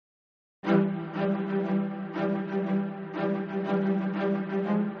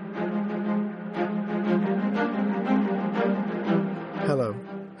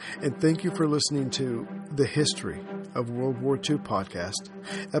and thank you for listening to The History of World War II podcast,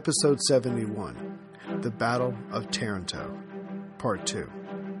 episode 71, The Battle of Taranto, part 2.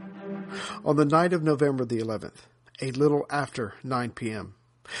 On the night of November the 11th, a little after 9 p.m.,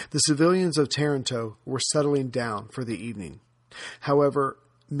 the civilians of Taranto were settling down for the evening. However,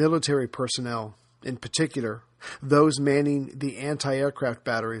 military personnel, in particular, those manning the anti-aircraft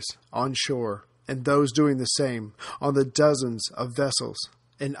batteries on shore and those doing the same on the dozens of vessels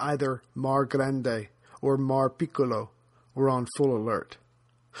in either Mar Grande or Mar Piccolo, were on full alert.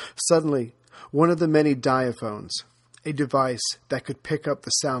 Suddenly, one of the many diaphones, a device that could pick up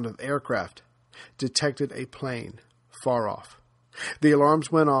the sound of aircraft, detected a plane far off. The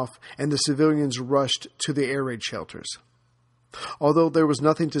alarms went off and the civilians rushed to the air raid shelters. Although there was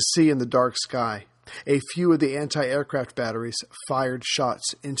nothing to see in the dark sky, a few of the anti-aircraft batteries fired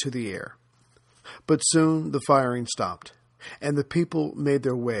shots into the air. But soon the firing stopped, and the people made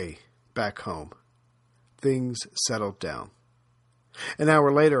their way back home. Things settled down. An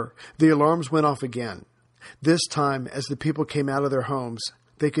hour later, the alarms went off again. This time, as the people came out of their homes,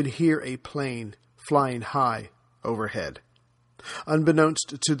 they could hear a plane flying high overhead.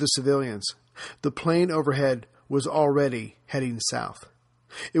 Unbeknownst to the civilians, the plane overhead was already heading south.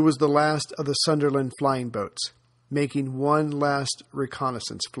 It was the last of the Sunderland flying boats, making one last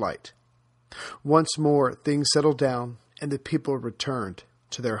reconnaissance flight. Once more, things settled down, and the people returned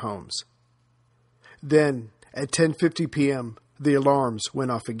to their homes. Then, at 10:50 p.m., the alarms went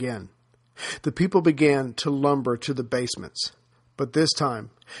off again. The people began to lumber to the basements, but this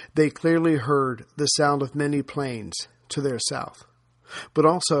time, they clearly heard the sound of many planes to their south, but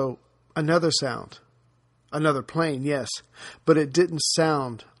also another sound. Another plane, yes, but it didn't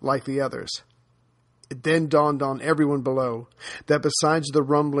sound like the others. It then dawned on everyone below that besides the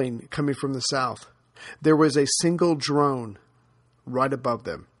rumbling coming from the south, there was a single drone right above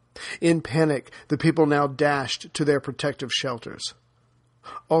them. In panic, the people now dashed to their protective shelters.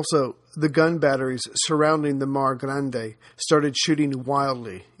 Also, the gun batteries surrounding the Mar Grande started shooting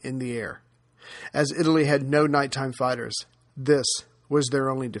wildly in the air. As Italy had no nighttime fighters, this was their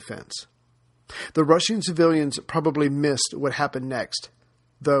only defense. The Russian civilians probably missed what happened next,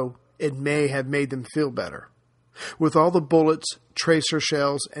 though it may have made them feel better. With all the bullets, tracer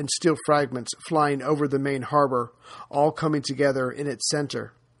shells, and steel fragments flying over the main harbor, all coming together in its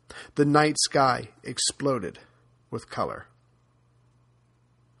center, the night sky exploded with color.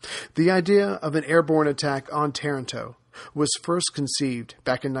 The idea of an airborne attack on Taranto was first conceived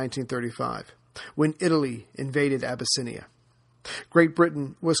back in 1935, when Italy invaded Abyssinia. Great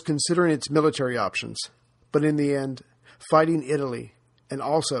Britain was considering its military options, but in the end, fighting Italy, and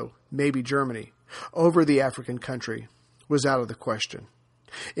also maybe Germany, over the African country was out of the question.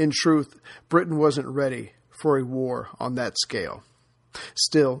 In truth, Britain wasn't ready for a war on that scale.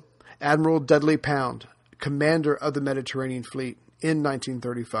 Still, Admiral Dudley Pound, commander of the Mediterranean Fleet in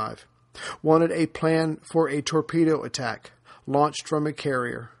 1935, wanted a plan for a torpedo attack launched from a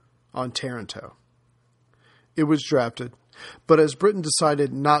carrier on Taranto. It was drafted, but as Britain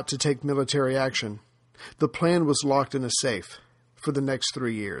decided not to take military action, the plan was locked in a safe for the next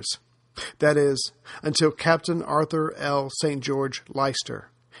 3 years. That is, until Captain Arthur L. St. George Leicester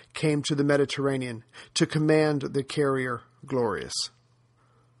came to the Mediterranean to command the carrier Glorious.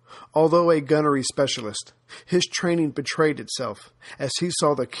 Although a gunnery specialist, his training betrayed itself as he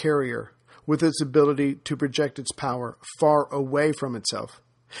saw the carrier, with its ability to project its power far away from itself,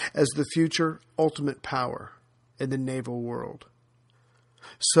 as the future ultimate power in the naval world.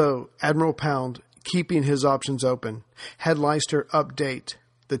 So, Admiral Pound, keeping his options open, had Leicester update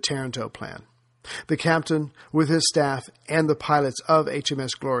the Taranto plan. The captain, with his staff and the pilots of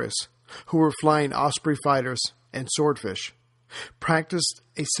HMS Glorious, who were flying Osprey fighters and Swordfish, practiced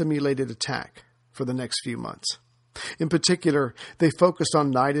a simulated attack for the next few months. In particular, they focused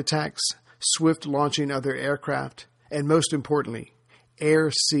on night attacks, swift launching of their aircraft, and most importantly,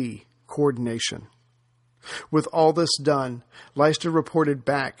 air-sea coordination. With all this done, Leicester reported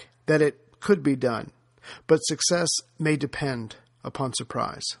back that it could be done, but success may depend upon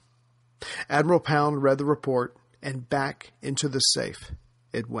surprise. Admiral Pound read the report, and back into the safe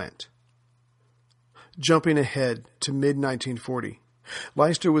it went. Jumping ahead to mid-1940,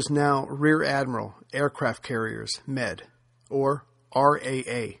 Leicester was now Rear Admiral Aircraft Carriers Med, or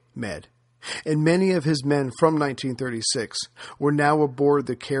RAA Med, and many of his men from 1936 were now aboard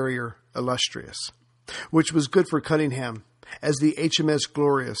the carrier Illustrious, which was good for Cunningham, as the HMS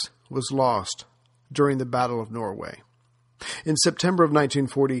Glorious was lost during the Battle of Norway. In September of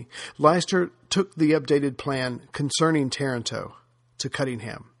 1940, Leicester took the updated plan concerning Taranto to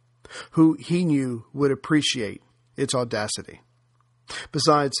Cunningham, who he knew would appreciate its audacity.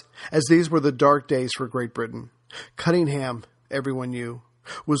 Besides, as these were the dark days for Great Britain, Cunningham, everyone knew,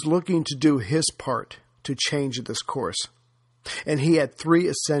 was looking to do his part to change this course, and he had three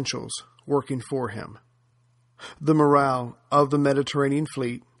essentials working for him. The morale of the Mediterranean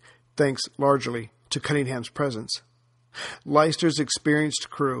fleet, thanks largely to Cunningham's presence, Leicester's experienced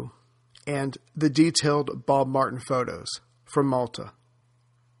crew, and the detailed Bob Martin photos from Malta.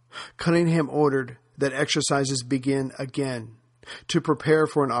 Cunningham ordered that exercises begin again to prepare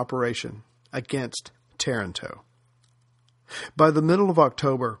for an operation against Taranto. By the middle of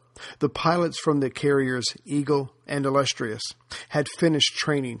October, the pilots from the carriers Eagle and Illustrious had finished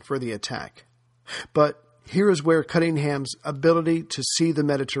training for the attack. But here is where Cunningham's ability to see the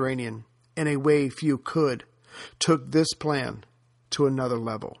Mediterranean in a way few could took this plan to another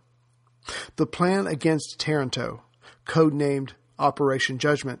level. The plan against Taranto, codenamed Operation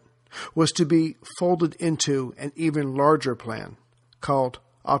Judgment, was to be folded into an even larger plan called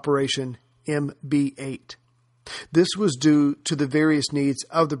Operation MB8. This was due to the various needs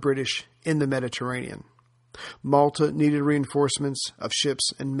of the British in the Mediterranean. Malta needed reinforcements of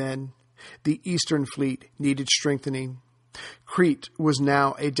ships and men. The Eastern Fleet needed strengthening. Crete was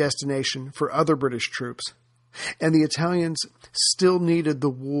now a destination for other British troops, and the Italians still needed the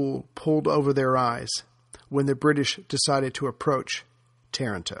wool pulled over their eyes when the British decided to approach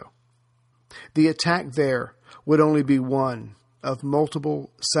Taranto. The attack there would only be one of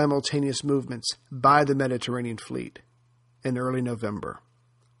multiple simultaneous movements by the Mediterranean fleet in early November.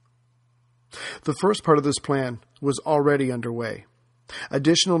 The first part of this plan was already underway.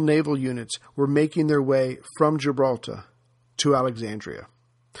 Additional naval units were making their way from Gibraltar to Alexandria.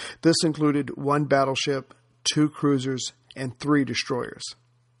 This included one battleship, 2 cruisers, and 3 destroyers.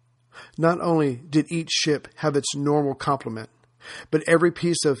 Not only did each ship have its normal complement, but every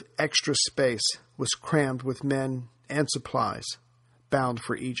piece of extra space was crammed with men and supplies bound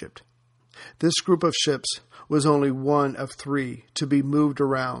for Egypt. This group of ships was only one of 3 to be moved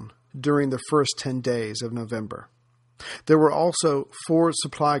around during the first 10 days of November. There were also 4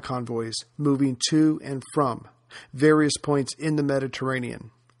 supply convoys moving to and from various points in the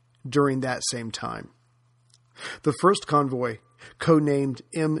Mediterranean during that same time. The first convoy, codenamed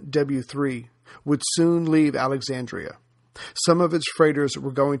MW3, would soon leave Alexandria. Some of its freighters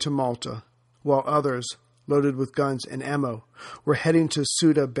were going to Malta, while others, loaded with guns and ammo, were heading to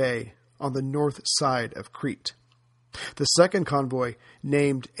Suda Bay on the north side of Crete. The second convoy,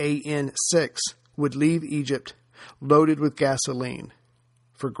 named AN6, would leave Egypt loaded with gasoline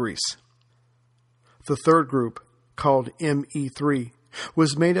for Greece. The third group, called ME3,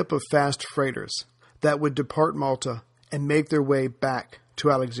 was made up of fast freighters that would depart Malta and make their way back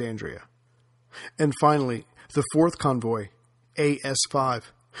to Alexandria. And finally, the fourth convoy, AS5,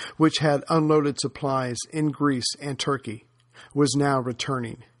 which had unloaded supplies in Greece and Turkey, was now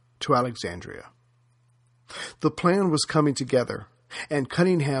returning to Alexandria. The plan was coming together, and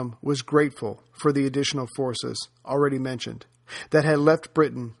Cunningham was grateful for the additional forces already mentioned that had left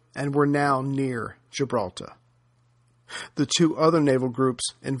Britain and were now near Gibraltar. The 2 other naval groups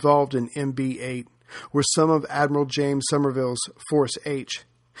involved in MB8 were some of Admiral James Somerville's Force H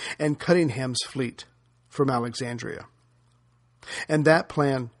and Cunningham's fleet from Alexandria. And that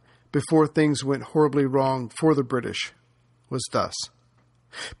plan, before things went horribly wrong for the British, was thus.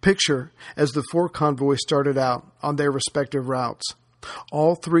 Picture as the 4 convoys started out on their respective routes,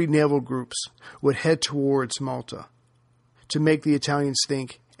 all 3 naval groups would head towards Malta to make the Italians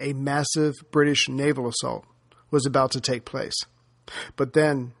think a massive British naval assault was about to take place. But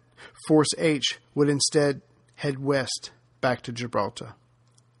then Force H would instead head west back to Gibraltar.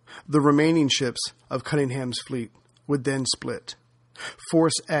 The remaining ships of Cunningham's fleet would then split.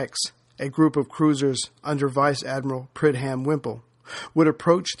 Force X, a group of cruisers under Vice Admiral Pridham Wimple, would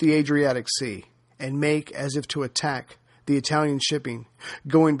approach the Adriatic Sea and make as if to attack the Italian shipping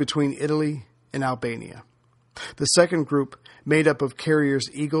going between Italy and Albania. The second group, made up of carriers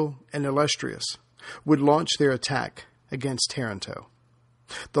Eagle and Illustrious, would launch their attack against Taranto.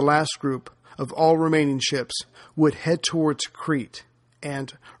 The last group of all remaining ships would head towards Crete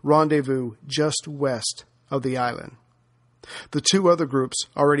and rendezvous just west of the island. The 2 other groups,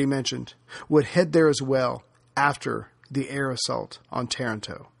 already mentioned, would head there as well after the air assault on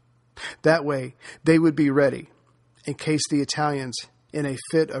Taranto. That way, they would be ready in case the Italians, in a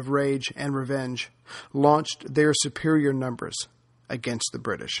fit of rage and revenge, launched their superior numbers against the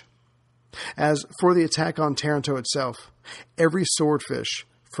British. As for the attack on Taranto itself, every swordfish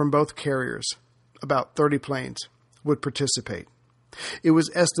from both carriers, about 30 planes, would participate. It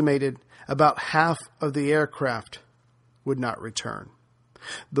was estimated about half of the aircraft would not return.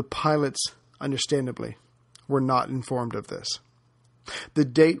 The pilots, understandably, were not informed of this. The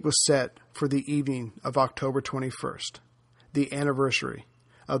date was set for the evening of October 21st, the anniversary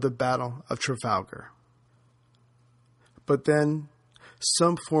of the Battle of Trafalgar. But then,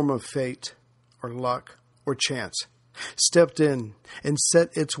 some form of fate, or luck, or chance stepped in and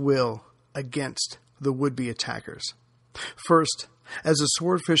set its will against the would-be attackers. First, as the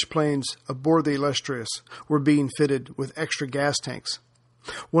Swordfish planes aboard the Illustrious were being fitted with extra gas tanks,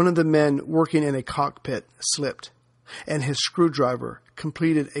 one of the men working in a cockpit slipped, and his screwdriver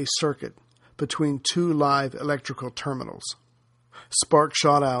completed a circuit between two live electrical terminals. Sparks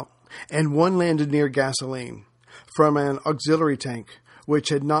shot out, and one landed near gasoline from an auxiliary tank which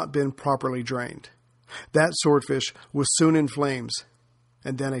had not been properly drained. That Swordfish was soon in flames,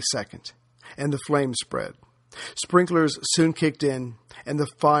 and then a second, and the flames spread. Sprinklers soon kicked in, and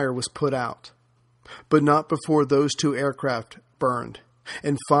the fire was put out. But not before those two aircraft burned,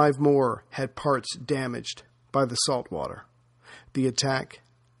 and 5 more had parts damaged by the salt water. The attack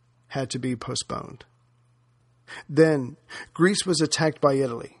had to be postponed. Then, Greece was attacked by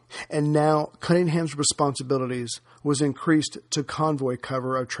Italy, and now Cunningham's responsibilities was increased to convoy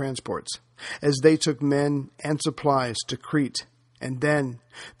cover of transports, as they took men and supplies to Crete, and then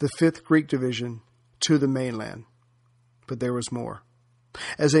the 5th Greek Division to the mainland. But there was more.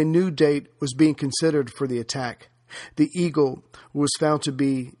 As a new date was being considered for the attack, the Eagle was found to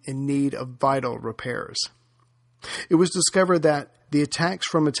be in need of vital repairs. It was discovered that the attacks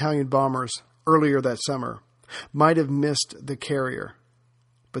from Italian bombers earlier that summer might have missed the carrier,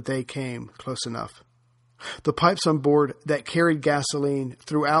 but they came close enough. The pipes on board that carried gasoline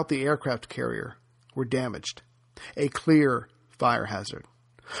throughout the aircraft carrier were damaged, a clear fire hazard,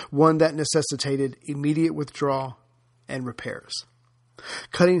 one that necessitated immediate withdrawal and repairs.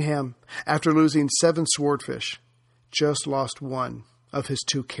 Cunningham, after losing 7 Swordfish, just lost 1 of his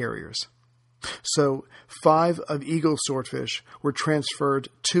 2 carriers. So 5 of Eagle's Swordfish were transferred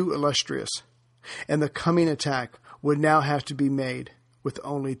to Illustrious, and the coming attack would now have to be made with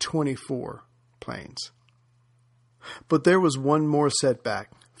only 24 planes. But there was one more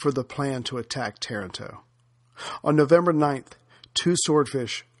setback for the plan to attack Taranto. On November 9th, 2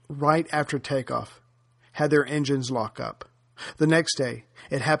 Swordfish, right after takeoff, had their engines lock up. The next day,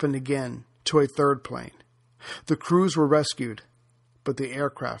 it happened again to a 3rd plane. The crews were rescued, but the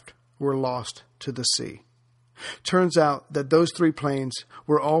aircraft were lost to the sea. Turns out that those 3 planes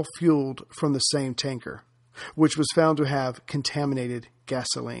were all fueled from the same tanker, which was found to have contaminated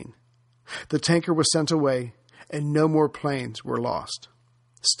gasoline. The tanker was sent away, and no more planes were lost.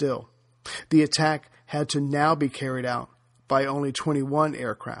 Still, the attack had to now be carried out by only 21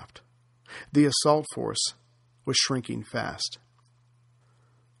 aircraft. The assault force was shrinking fast.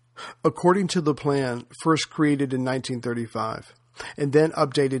 According to the plan first created in 1935 and then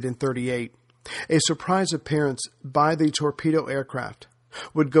updated in 1938, a surprise appearance by the torpedo aircraft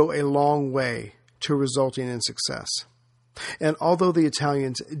would go a long way to resulting in success. And although the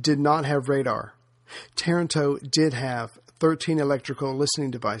Italians did not have radar, Taranto did have 13 electrical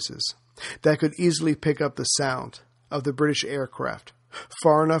listening devices that could easily pick up the sound of the British aircraft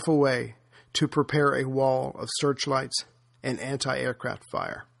far enough away to prepare a wall of searchlights and anti-aircraft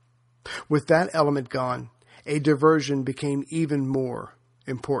fire. With that element gone, a diversion became even more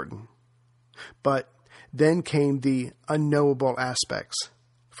important. But then came the unknowable aspects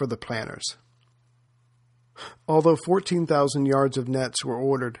for the planners. Although 14,000 yards of nets were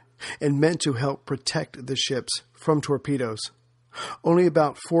ordered and meant to help protect the ships from torpedoes, only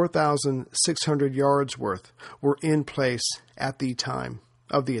about 4,600 yards worth were in place at the time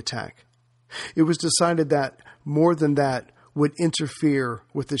of the attack. It was decided that more than that would interfere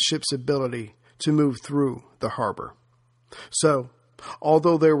with the ship's ability to move through the harbor. So,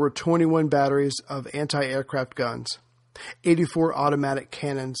 although there were 21 batteries of anti-aircraft guns, 84 automatic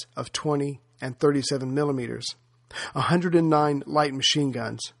cannons of 20 and 37 millimeters, 109 light machine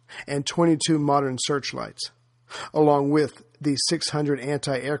guns, and 22 modern searchlights, along with the 600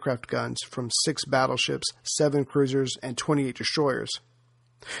 anti-aircraft guns from 6 battleships, 7 cruisers, and 28 destroyers,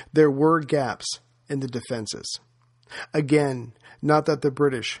 there were gaps in the defenses. Again, not that the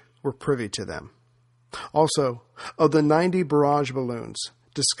British were privy to them. Also, of the 90 barrage balloons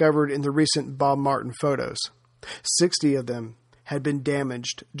discovered in the recent Bob Martin photos, 60 of them had been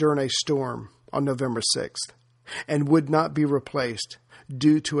damaged during a storm on November 6th and would not be replaced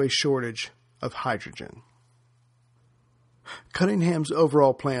due to a shortage of hydrogen. Cunningham's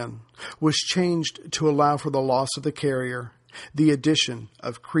overall plan was changed to allow for the loss of the carrier, the addition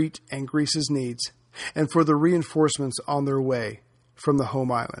of Crete and Greece's needs, and for the reinforcements on their way from the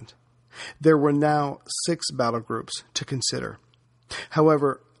home island. There were now 6 battle groups to consider.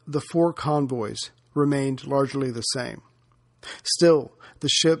 However, the 4 convoys remained largely the same. Still, the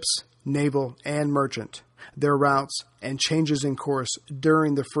ships, naval and merchant, their routes and changes in course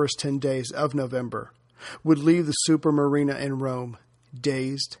during the first 10 days of November would leave the Supermarina in Rome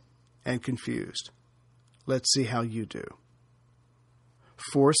dazed and confused. Let's see how you do.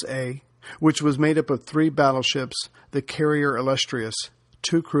 Force A, which was made up of 3 battleships, the carrier Illustrious,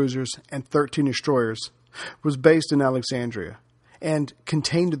 2 cruisers, and 13 destroyers, was based in Alexandria and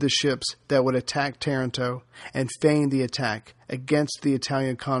contained the ships that would attack Taranto and feign the attack against the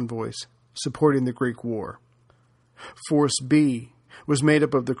Italian convoys supporting the Greek war. Force B was made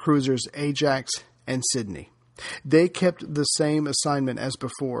up of the cruisers Ajax and Sydney. They kept the same assignment as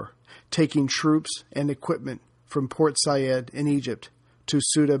before, taking troops and equipment from Port Said in Egypt to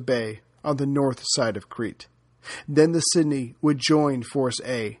Suda Bay on the north side of Crete. Then the Sydney would join Force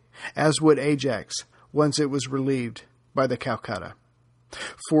A, as would Ajax once it was relieved by the Calcutta.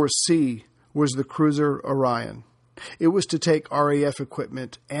 Force C was the cruiser Orion. It was to take RAF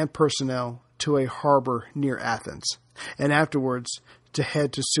equipment and personnel to a harbor near Athens, and afterwards to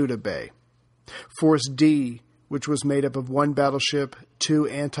head to Suda Bay. Force D, which was made up of 1 battleship, 2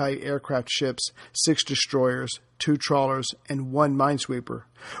 anti-aircraft ships, 6 destroyers, 2 trawlers, and 1 minesweeper,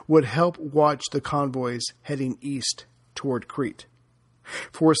 would help watch the convoys heading east toward Crete.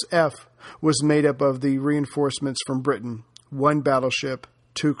 Force F was made up of the reinforcements from Britain, 1 battleship,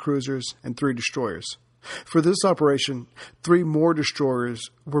 2 cruisers, and 3 destroyers. For this operation, 3 more destroyers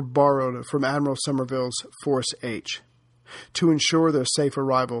were borrowed from Admiral Somerville's Force H. To ensure their safe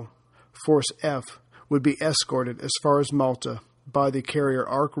arrival, Force F would be escorted as far as Malta by the carrier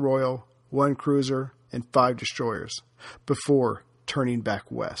Ark Royal, 1 cruiser, and 5 destroyers, before turning back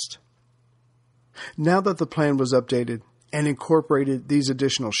west. Now that the plan was updated and incorporated these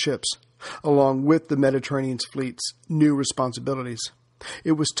additional ships, along with the Mediterranean fleet's new responsibilities,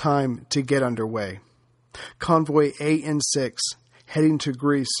 it was time to get underway. Convoy AN6, heading to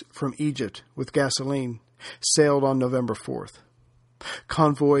Greece from Egypt with gasoline, sailed on November 4th.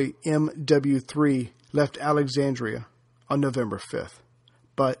 Convoy MW3 left Alexandria on November 5th,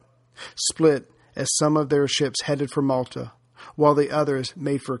 but split as some of their ships headed for Malta, while the others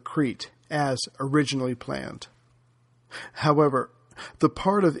made for Crete as originally planned. However, the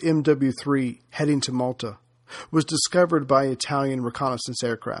part of MW3 heading to Malta was discovered by Italian reconnaissance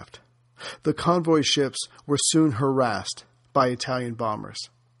aircraft. The convoy ships were soon harassed by Italian bombers,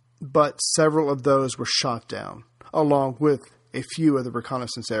 but several of those were shot down, along with a few of the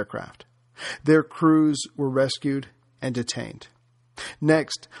reconnaissance aircraft. Their crews were rescued and detained.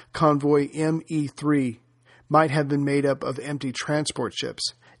 Next, convoy ME3 might have been made up of empty transport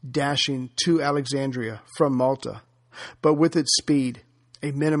ships dashing to Alexandria from Malta, but with its speed,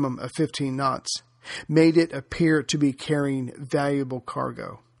 a minimum of 15 knots, made it appear to be carrying valuable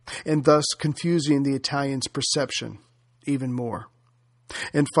cargo, and thus confusing the Italians' perception even more.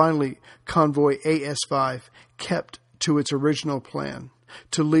 And finally, convoy AS5 kept to its original plan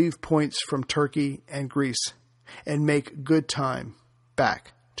to leave points from Turkey and Greece and make good time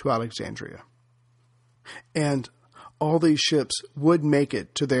back to Alexandria. And all these ships would make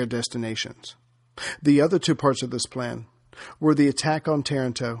it to their destinations. The other 2 parts of this plan were the attack on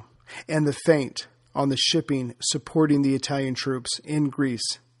Taranto and the feint on the shipping supporting the Italian troops in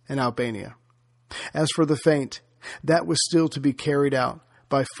Greece and Albania. As for the feint, that was still to be carried out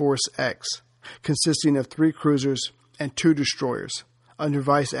by Force X, consisting of 3 cruisers and 2 destroyers under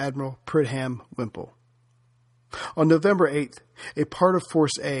Vice Admiral Pridham Wimple. On November 8th, a part of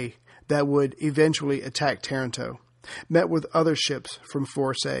Force A that would eventually attack Taranto met with other ships from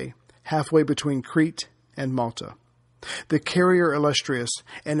Force A halfway between Crete and Malta. The carrier Illustrious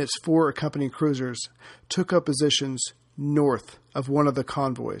and its 4 accompanying cruisers took up positions north of one of the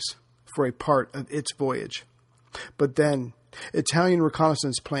convoys for a part of its voyage. But then, Italian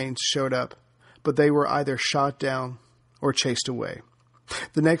reconnaissance planes showed up, but they were either shot down or chased away.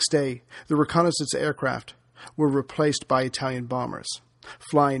 The next day, the reconnaissance aircraft were replaced by Italian bombers,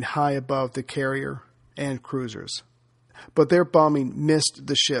 flying high above the carrier and cruisers. But their bombing missed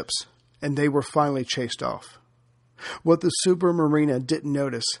the ships, and they were finally chased off. What the Supermarina didn't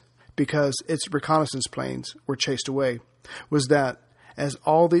notice, because its reconnaissance planes were chased away, was that, as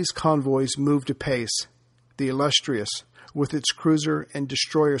all these convoys moved apace, the Illustrious, with its cruiser and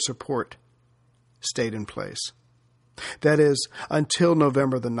destroyer support, stayed in place. That is, until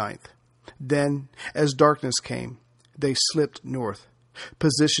November the 9th. Then, as darkness came, they slipped north,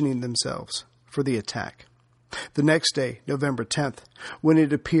 positioning themselves for the attack. The next day, November 10th, when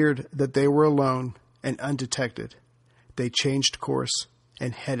it appeared that they were alone and undetected, they changed course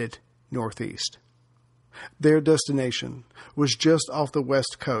and headed northeast. Their destination was just off the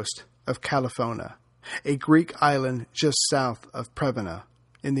west coast of California, a Greek island just south of Prevena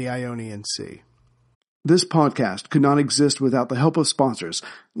in the Ionian Sea. This podcast could not exist without the help of sponsors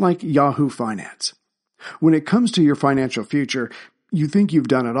like Yahoo Finance. When it comes to your financial future, you think you've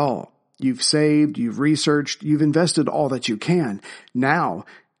done it all. You've saved, you've researched, you've invested all that you can. Now,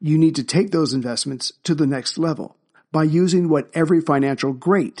 you need to take those investments to the next level by using what every financial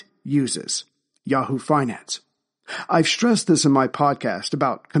great uses, Yahoo Finance. I've stressed this in my podcast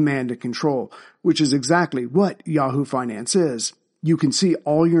about command and control, which is exactly what Yahoo Finance is. You can see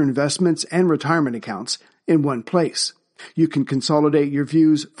all your investments and retirement accounts in one place. You can consolidate your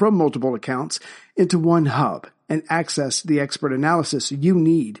views from multiple accounts into one hub and access the expert analysis you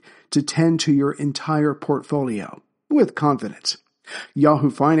need to tend to your entire portfolio with confidence. Yahoo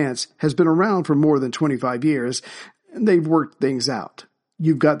Finance has been around for more than 25 years, and they've worked things out.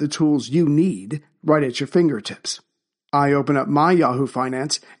 You've got the tools you need right at your fingertips. I open up my Yahoo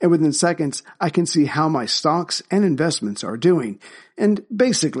Finance, and within seconds, I can see how my stocks and investments are doing. And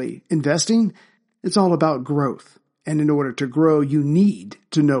basically, investing, it's all about growth. And in order to grow, you need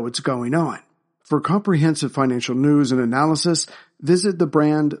to know what's going on. For comprehensive financial news and analysis, visit the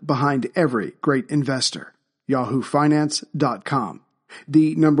brand behind every great investor, yahoofinance.com.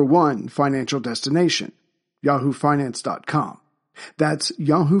 The #1 financial destination, yahoofinance.com. That's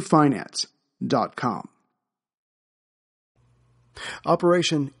yahoofinance.com.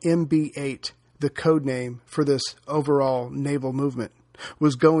 Operation MB-8, the code name for this overall naval movement,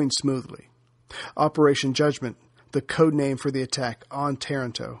 was going smoothly. Operation Judgment, the code name for the attack on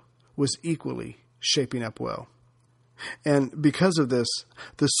Taranto, was equally shaping up well. And because of this,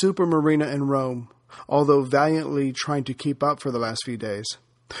 the Supermarina in Rome, although valiantly trying to keep up for the last few days,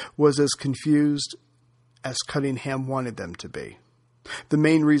 was as confused as Cunningham wanted them to be. The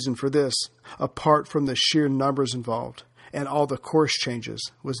main reason for this, apart from the sheer numbers involved and all the course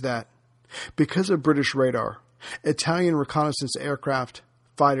changes, was that, because of British radar, Italian reconnaissance aircraft,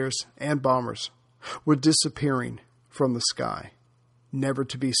 fighters, and bombers were disappearing from the sky, never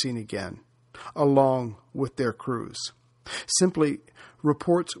to be seen again, along with their crews. Simply,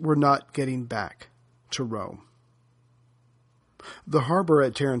 reports were not getting back to Rome. The harbor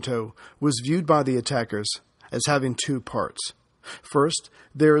at Taranto was viewed by the attackers as having two parts. First,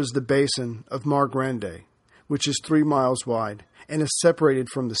 there is the basin of Mar Grande, which is 3 miles wide and is separated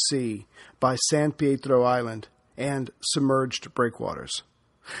from the sea by San Pietro Island and submerged breakwaters.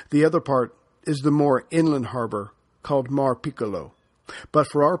 The other part is the more inland harbor called Mar Piccolo. But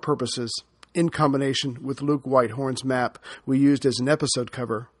for our purposes, in combination with Luke Whitehorn's map we used as an episode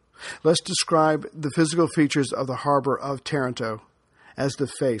cover, let's describe the physical features of the harbor of Taranto as the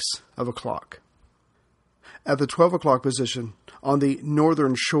face of a clock. At the 12 o'clock position, on the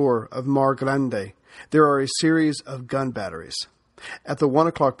northern shore of Mar Grande, there are a series of gun batteries. At the 1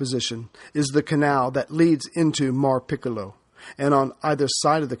 o'clock position is the canal that leads into Mar Piccolo, and on either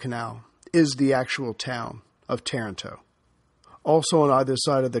side of the canal is the actual town of Taranto. Also on either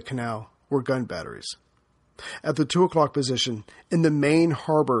side of the canal were gun batteries. At the 2 o'clock position, in the main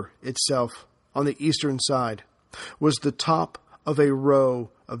harbor itself, on the eastern side, was the top of a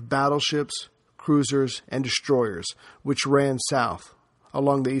row of battleships, cruisers, and destroyers which ran south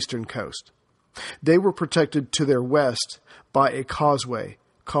along the eastern coast. They were protected to their west by a causeway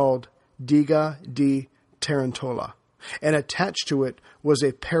called Diga di Tarantola, and attached to it was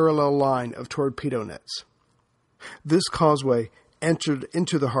a parallel line of torpedo nets. This causeway entered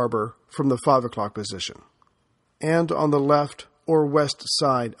into the harbor from the 5 o'clock position. And on the left or west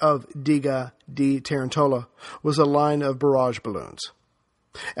side of Diga di Tarantola was a line of barrage balloons.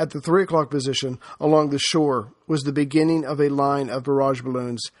 At the 3 o'clock position along the shore was the beginning of a line of barrage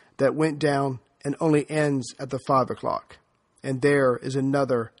balloons that went down and only ends at the 5 o'clock. And there is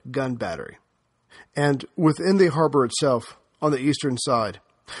another gun battery. And within the harbor itself, on the eastern side,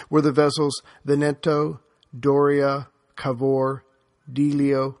 were the vessels Veneto, Doria, Cavour,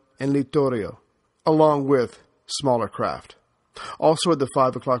 Delio, and Littorio, along with smaller craft. Also at the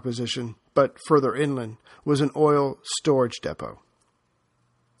 5 o'clock position, but further inland, was an oil storage depot.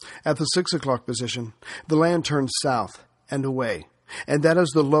 At the 6 o'clock position, the land turns south and away, and that is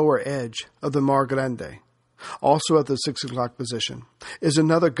the lower edge of the Mar Grande. Also at the 6 o'clock position is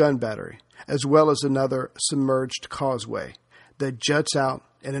another gun battery, as well as another submerged causeway that juts out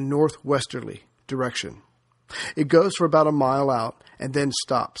in a northwesterly direction. It goes for about a mile out and then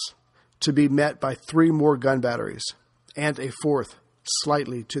stops, to be met by 3 more gun batteries, and a 4th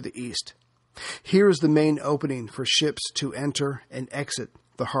slightly to the east. Here is the main opening for ships to enter and exit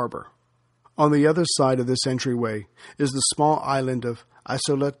the harbor. On the other side of this entryway is the small island of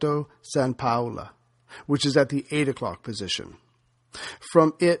Isoletto San Paolo, which is at the 8 o'clock position.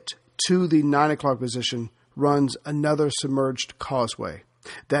 From it to the 9 o'clock position runs another submerged causeway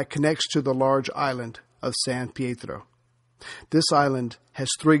that connects to the large island of San Pietro. This island has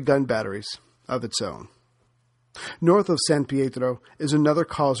 3 gun batteries of its own. North of San Pietro is another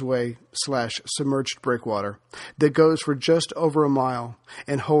causeway/submerged breakwater that goes for just over a mile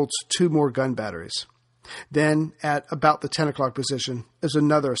and holds 2 more gun batteries. Then, at about the 10 o'clock position, is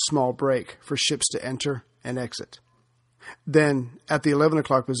another small break for ships to enter and exit. Then, at the 11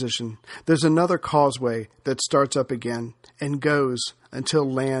 o'clock position, there's another causeway that starts up again and goes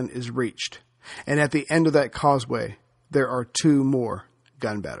until land is reached. And at the end of that causeway, there are 2 more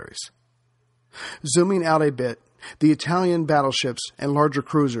gun batteries. Zooming out a bit, the Italian battleships and larger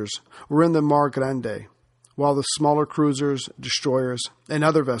cruisers were in the Mar Grande, while the smaller cruisers, destroyers, and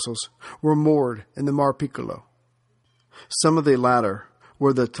other vessels were moored in the Mar Piccolo. Some of the latter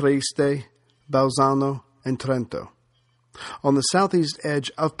were the Trieste, Bolzano, and Trento. On the southeast edge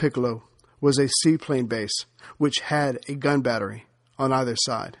of Piccolo was a seaplane base, which had a gun battery on either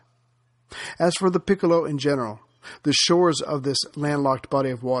side. As for the Piccolo in general, the shores of this landlocked body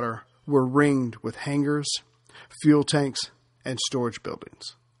of water were ringed with hangars, fuel tanks, and storage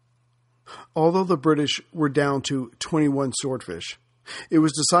buildings. Although the British were down to 21 swordfish, it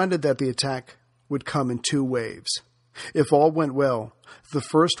was decided that the attack would come in 2 waves. If all went well, the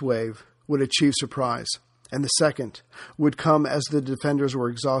first wave would achieve surprise, and the second would come as the defenders were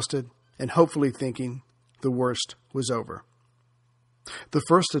exhausted and hopefully thinking the worst was over. The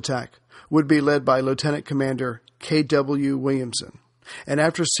first attack would be led by Lieutenant Commander K.W. Williamson, and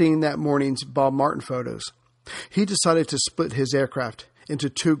after seeing that morning's Bob Martin photos, he decided to split his aircraft into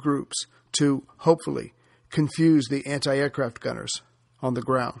 2 groups to, hopefully, confuse the anti-aircraft gunners on the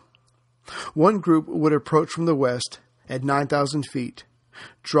ground. One group would approach from the west at 9,000 feet,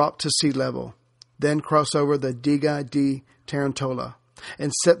 drop to sea level, then cross over the Diga di Tarantola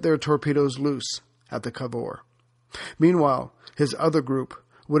and set their torpedoes loose at the Cavour. Meanwhile, his other group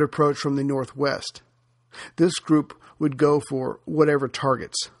would approach from the northwest. This group would go for whatever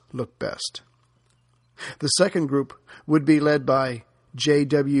targets looked best. The second group would be led by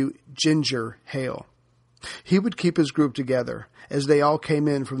J.W. Ginger Hale. He would keep his group together as they all came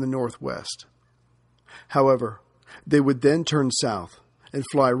in from the northwest. However, they would then turn south and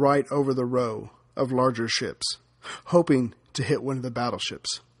fly right over the row of larger ships, hoping to hit one of the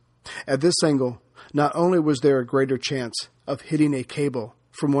battleships. At this angle, not only was there a greater chance of hitting a cable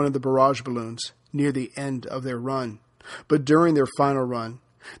from one of the barrage balloons near the end of their run, but during their final run,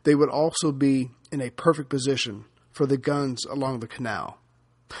 they would also be in a perfect position for the guns along the canal.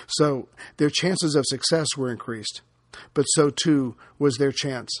 So their chances of success were increased, but so too was their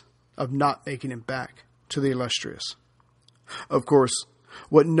chance of not making it back to the Illustrious. Of course,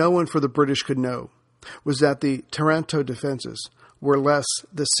 what no one for the British could know was that the Taranto defenses were less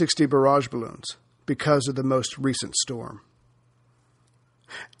the 60 barrage balloons because of the most recent storm.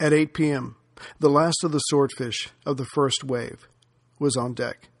 At 8 p.m., the last of the swordfish of the first wave was on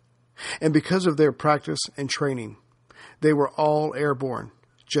deck, and because of their practice and training, they were all airborne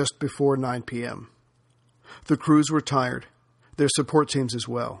just before 9 p.m. The crews were tired, their support teams as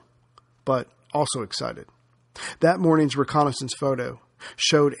well, but also excited. That morning's reconnaissance photo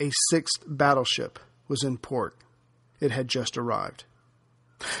showed a 6th battleship was in port. It had just arrived.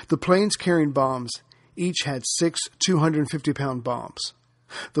 The planes carrying bombs each had 6 250-pound bombs.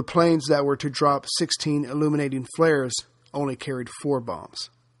 The planes that were to drop 16 illuminating flares only carried 4 bombs.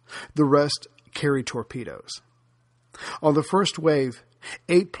 The rest carried torpedoes. On the first wave,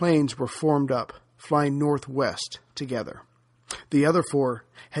 8 planes were formed up, flying northwest together. The other 4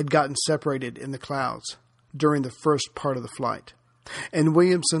 had gotten separated in the clouds during the first part of the flight, and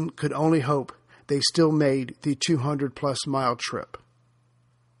Williamson could only hope they still made the 200-plus mile trip.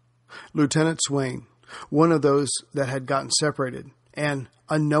 Lieutenant Swain, one of those that had gotten separated and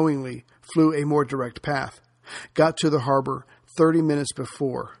unknowingly flew a more direct path, got to the harbor 30 minutes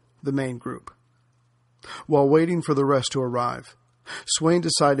before the main group. While waiting for the rest to arrive, Swain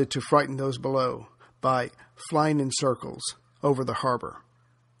decided to frighten those below by flying in circles over the harbor.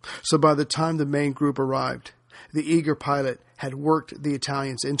 So by the time the main group arrived, the eager pilot had worked the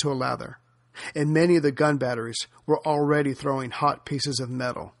Italians into a lather, and many of the gun batteries were already throwing hot pieces of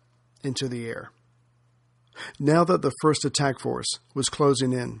metal into the air. Now that the first attack force was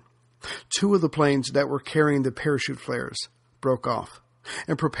closing in, 2 of the planes that were carrying the parachute flares broke off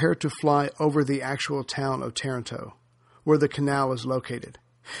and prepared to fly over the actual town of Taranto, where the canal is located,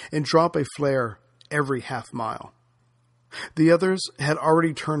 and drop a flare every half mile. The others had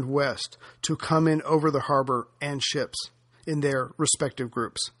already turned west to come in over the harbor and ships in their respective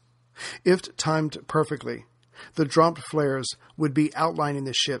groups. If timed perfectly, the dropped flares would be outlining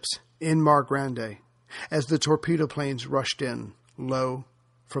the ships in Mar Grande as the torpedo planes rushed in, low,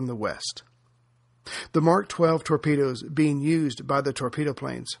 from the west. The Mark 12 torpedoes being used by the torpedo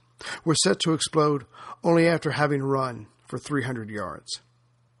planes were set to explode only after having run for 300 yards.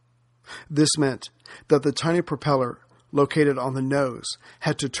 This meant that the tiny propeller located on the nose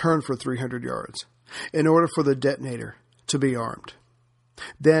had to turn for 300 yards in order for the detonator to be armed.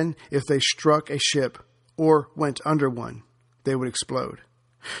 Then, if they struck a ship or went under one, they would explode,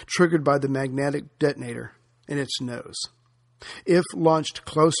 triggered by the magnetic detonator in its nose. If launched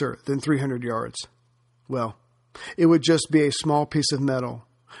closer than 300 yards, well, it would just be a small piece of metal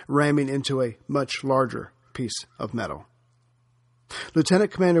ramming into a much larger piece of metal.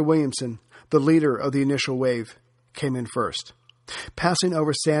 Lieutenant Commander Williamson, the leader of the initial wave, came in first. Passing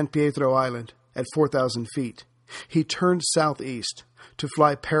over San Pietro Island at 4,000 feet, he turned southeast to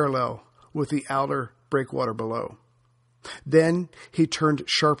fly parallel with the outer breakwater below. Then he turned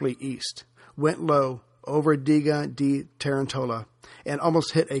sharply east, went low over Diga di Tarantola, and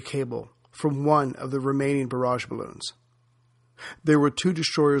almost hit a cable from one of the remaining barrage balloons. There were 2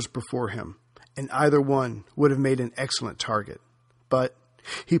 destroyers before him, and either one would have made an excellent target. But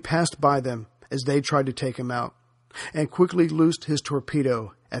he passed by them as they tried to take him out, and quickly loosed his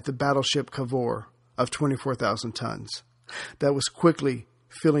torpedo at the battleship Cavour of 24,000 tons that was quickly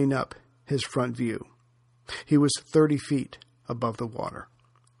filling up his front view. He was 30 feet above the water.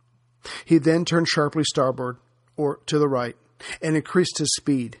 He then turned sharply starboard, or to the right, and increased his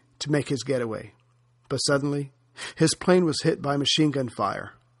speed to make his getaway. But suddenly, his plane was hit by machine gun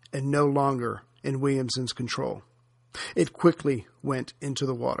fire and no longer in Williamson's control. It quickly went into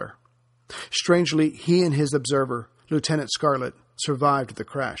the water. Strangely, he and his observer, Lieutenant Scarlett, survived the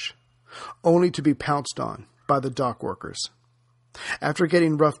crash, only to be pounced on by the dock workers. After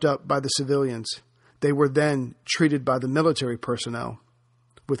getting roughed up by the civilians, they were then treated by the military personnel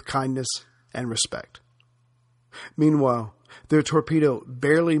with kindness and respect. Meanwhile, their torpedo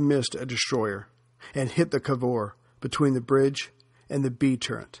barely missed a destroyer and hit the Cavour between the bridge and the B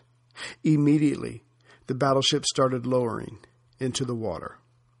turret. Immediately, the battleship started lowering into the water.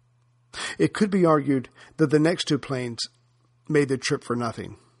 It could be argued that the next 2 planes made the trip for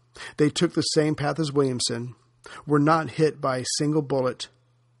nothing. They took the same path as Williamson, were not hit by a single bullet,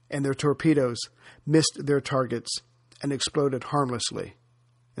 and their torpedoes missed their targets and exploded harmlessly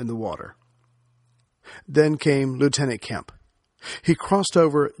in the water. Then came Lieutenant Kemp. He crossed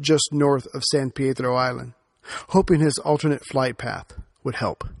over just north of San Pietro Island, hoping his alternate flight path would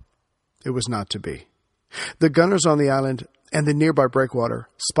help. It was not to be. The gunners on the island and the nearby breakwater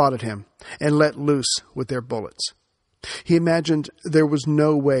spotted him and let loose with their bullets. He imagined there was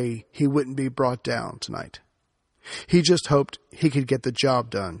no way he wouldn't be brought down tonight. He just hoped he could get the job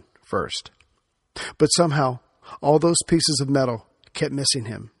done first. But somehow, all those pieces of metal kept missing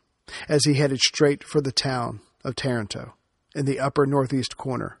him as he headed straight for the town of Taranto in the upper northeast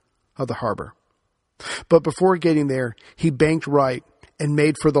corner of the harbor. But before getting there, he banked right and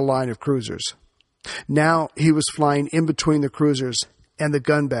made for the line of cruisers. Now he was flying in between the cruisers and the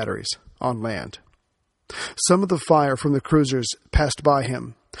gun batteries on land. Some of the fire from the cruisers passed by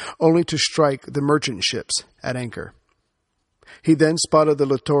him, only to strike the merchant ships at anchor. He then spotted the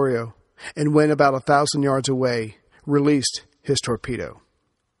Littorio, and when about 1,000 yards away, released his torpedo.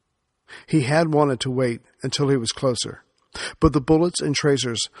 He had wanted to wait until he was closer, but the bullets and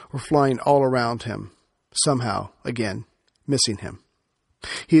tracers were flying all around him, somehow, again, missing him.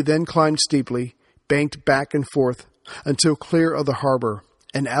 He then climbed steeply, banked back and forth until clear of the harbor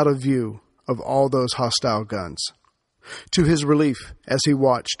and out of view of all those hostile guns. To his relief, as he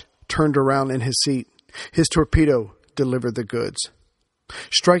watched, turned around in his seat, his torpedo delivered the goods,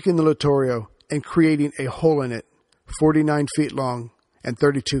 striking the Littorio and creating a hole in it 49 feet long and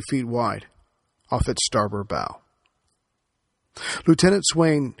 32 feet wide off its starboard bow. Lieutenant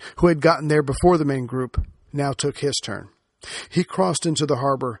Swain, who had gotten there before the main group, now took his turn. He crossed into the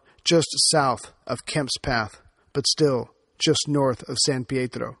harbor just south of Kemp's path, but still just north of San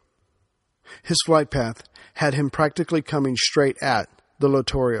Pietro. His flight path had him practically coming straight at the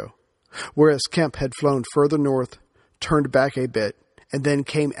Littorio, whereas Kemp had flown further north, turned back a bit, and then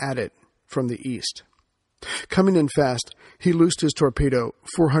came at it from the east. Coming in fast, he loosed his torpedo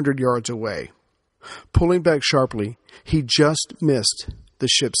 400 yards away. Pulling back sharply, he just missed the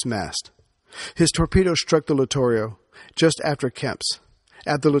ship's mast. His torpedo struck the Littorio just after Kemp's,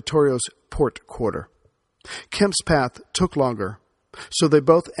 at the Littorio's port quarter. Kemp's path took longer, so they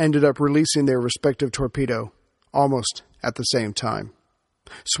both ended up releasing their respective torpedo almost at the same time.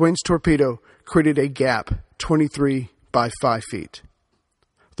 Swain's torpedo created a gap 23 by 5 feet.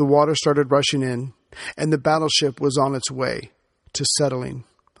 The water started rushing in, and the battleship was on its way to settling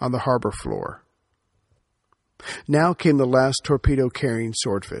on the harbor floor. Now came the last torpedo-carrying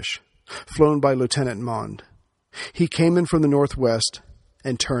swordfish, flown by Lieutenant Mond. He came in from the northwest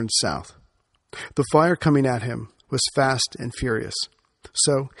and turned south. The fire coming at him was fast and furious,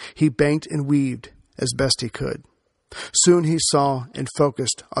 so he banked and weaved as best he could. Soon he saw and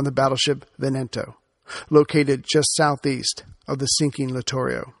focused on the battleship Venento, located just southeast of the sinking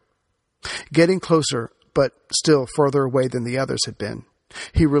Littorio. Getting closer, but still farther away than the others had been,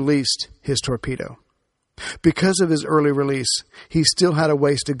 he released his torpedo. Because of his early release, he still had a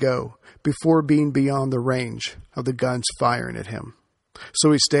ways to go before being beyond the range of the guns firing at him.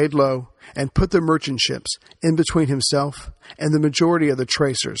 So he stayed low and put the merchant ships in between himself and the majority of the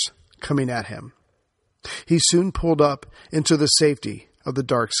tracers coming at him. He soon pulled up into the safety of the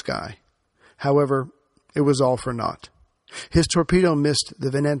dark sky. However, it was all for naught. His torpedo missed the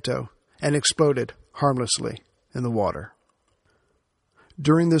Venento and exploded harmlessly in the water.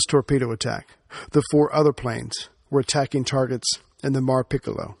 During this torpedo attack, the 4 other planes were attacking targets in the Mar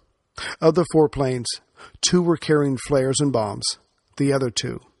Piccolo. Of the 4 planes, 2 were carrying flares and bombs, the other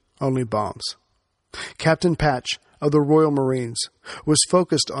 2 only bombs. Captain Patch of the Royal Marines was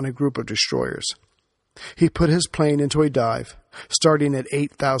focused on a group of destroyers. He put his plane into a dive, starting at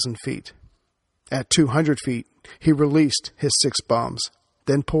 8,000 feet. At 200 feet, he released his 6 bombs,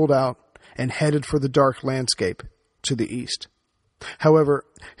 then pulled out and headed for the dark landscape to the east. However,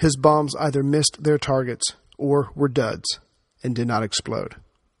 his bombs either missed their targets or were duds and did not explode.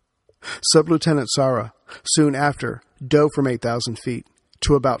 Sub-Lieutenant Sara soon after dove from 8,000 feet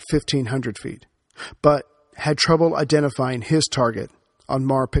to about 1,500 feet, but had trouble identifying his target on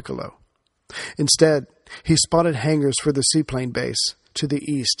Mar Piccolo. Instead, he spotted hangars for the seaplane base to the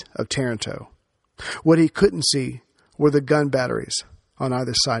east of Taranto. What he couldn't see were the gun batteries on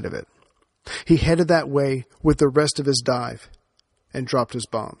either side of it. He headed that way with the rest of his dive and dropped his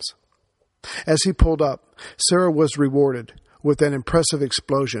bombs. As he pulled up, Sara was rewarded with an impressive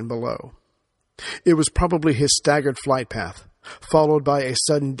explosion below. It was probably his staggered flight path, followed by a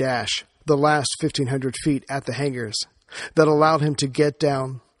sudden dash the last 1,500 feet at the hangars, that allowed him to get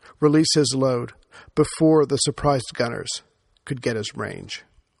down, release his load, before the surprised gunners could get his range.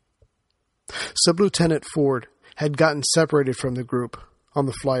 Sub-Lieutenant Ford had gotten separated from the group on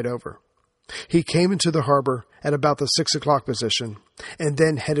the flight over. He came into the harbor at about the 6 o'clock position and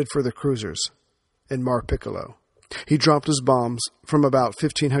then headed for the cruisers in Mar Piccolo. He dropped his bombs from about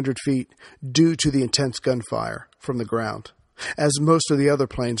 1,500 feet due to the intense gunfire from the ground, as most of the other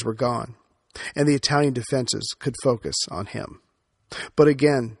planes were gone, and the Italian defenses could focus on him. But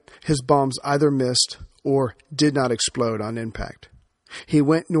again, his bombs either missed or did not explode on impact. He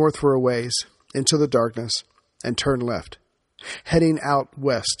went north for a ways into the darkness and turned left, heading out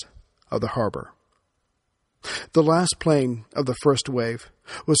west of the harbor. The last plane of the first wave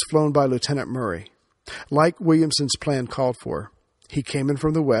was flown by Lieutenant Murray. Like Williamson's plan called for, he came in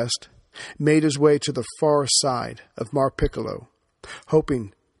from the west, made his way to the far side of Mar Piccolo,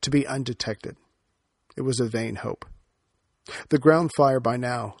 hoping to be undetected. It was a vain hope. The ground fire by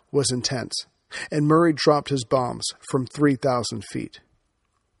now was intense, and Murray dropped his bombs from 3,000 feet.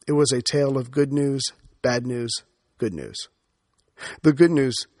 It was a tale of good news, bad news, good news. The good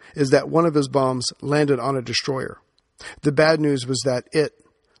news is that one of his bombs landed on a destroyer. The bad news was that it,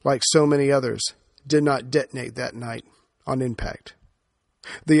 like so many others, did not detonate that night on impact.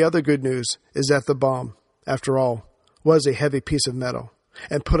 The other good news is that the bomb, after all, was a heavy piece of metal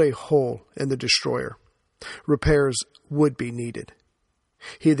and put a hole in the destroyer. Repairs would be needed.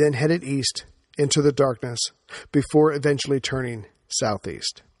 He then headed east into the darkness before eventually turning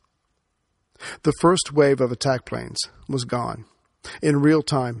southeast. The first wave of attack planes was gone. In real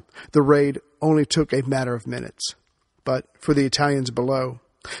time, the raid only took a matter of minutes. But for the Italians below,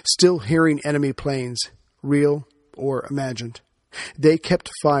 still hearing enemy planes, real or imagined, they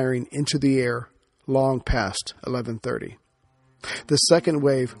kept firing into the air long past 11:30. The second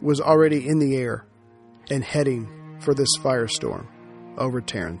wave was already in the air and heading for this firestorm over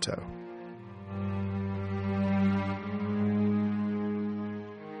Taranto.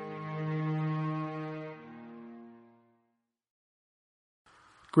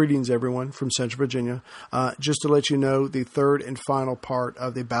 Greetings, everyone, from Central Virginia. Just to let you know, the third and final part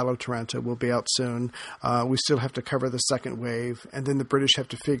of the Battle of Taranto will be out soon. We still have to cover the second wave, and then the British have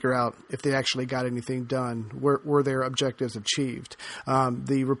to figure out if they actually got anything done. Were their objectives achieved?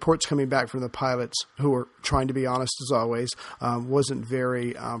 The reports coming back from the pilots, who are trying to be honest as always, wasn't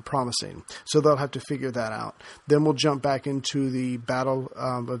very promising. So they'll have to figure that out. Then we'll jump back into the Battle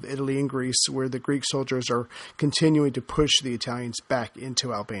of Italy and Greece, where the Greek soldiers are continuing to push the Italians back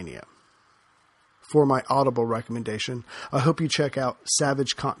into Albania. for my Audible recommendation, I hope you check out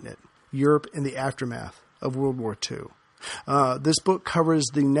Savage Continent, Europe in the Aftermath of World War II. This book covers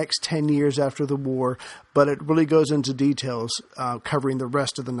the next 10 years after the war, but it really goes into details covering the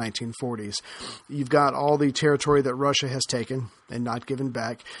rest of the 1940s. You've got all the territory that Russia has taken and not given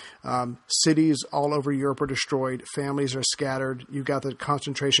back. Cities all over Europe are destroyed. Families are scattered. You've got the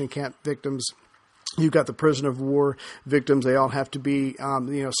concentration camp victims. You've got the prison of war victims. They all have to be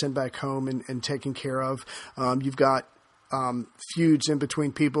sent back home and taken care of. You've got feuds in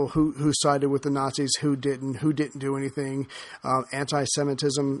between people who sided with the Nazis, who didn't do anything.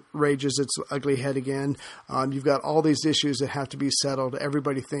 Anti-Semitism rages its ugly head again. You've got all these issues that have to be settled.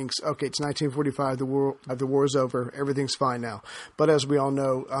 Everybody thinks, okay, it's 1945, the war is over, everything's fine now. But as we all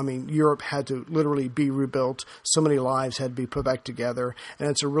know, Europe had to literally be rebuilt. So many lives had to be put back together, and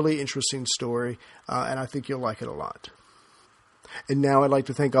it's a really interesting story, and I think you'll like it a lot. And now I'd like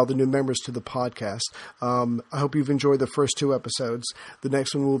to thank all the new members to the podcast. I hope you've enjoyed the first 2 episodes. The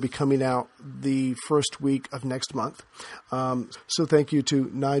next one will be coming out the first week of next month. So thank you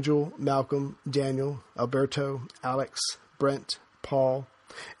to Nigel, Malcolm, Daniel, Alberto, Alex, Brent, Paul,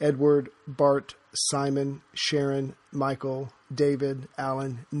 Edward, Bart, Simon, Sharon, Michael, David,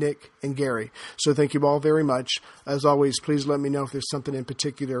 Alan, Nick, and Gary. So thank you all very much. As always, please let me know if there's something in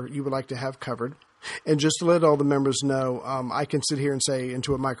particular you would like to have covered. And just to let all the members know, I can sit here and say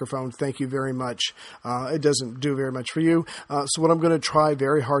into a microphone, thank you very much. It doesn't do very much for you. So what I'm going to try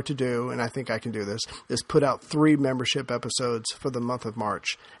very hard to do, and I think I can do this, is put out 3 membership episodes for the month of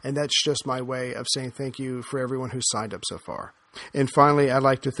March. And that's just my way of saying thank you for everyone who's signed up so far. And finally, I'd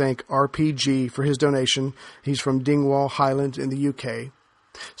like to thank RPG for his donation. He's from Dingwall, Highland in the UK.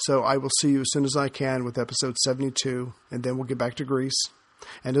 So I will see you as soon as I can with episode 72, and then we'll get back to Greece.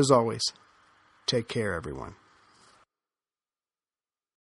 And as always, take care, everyone.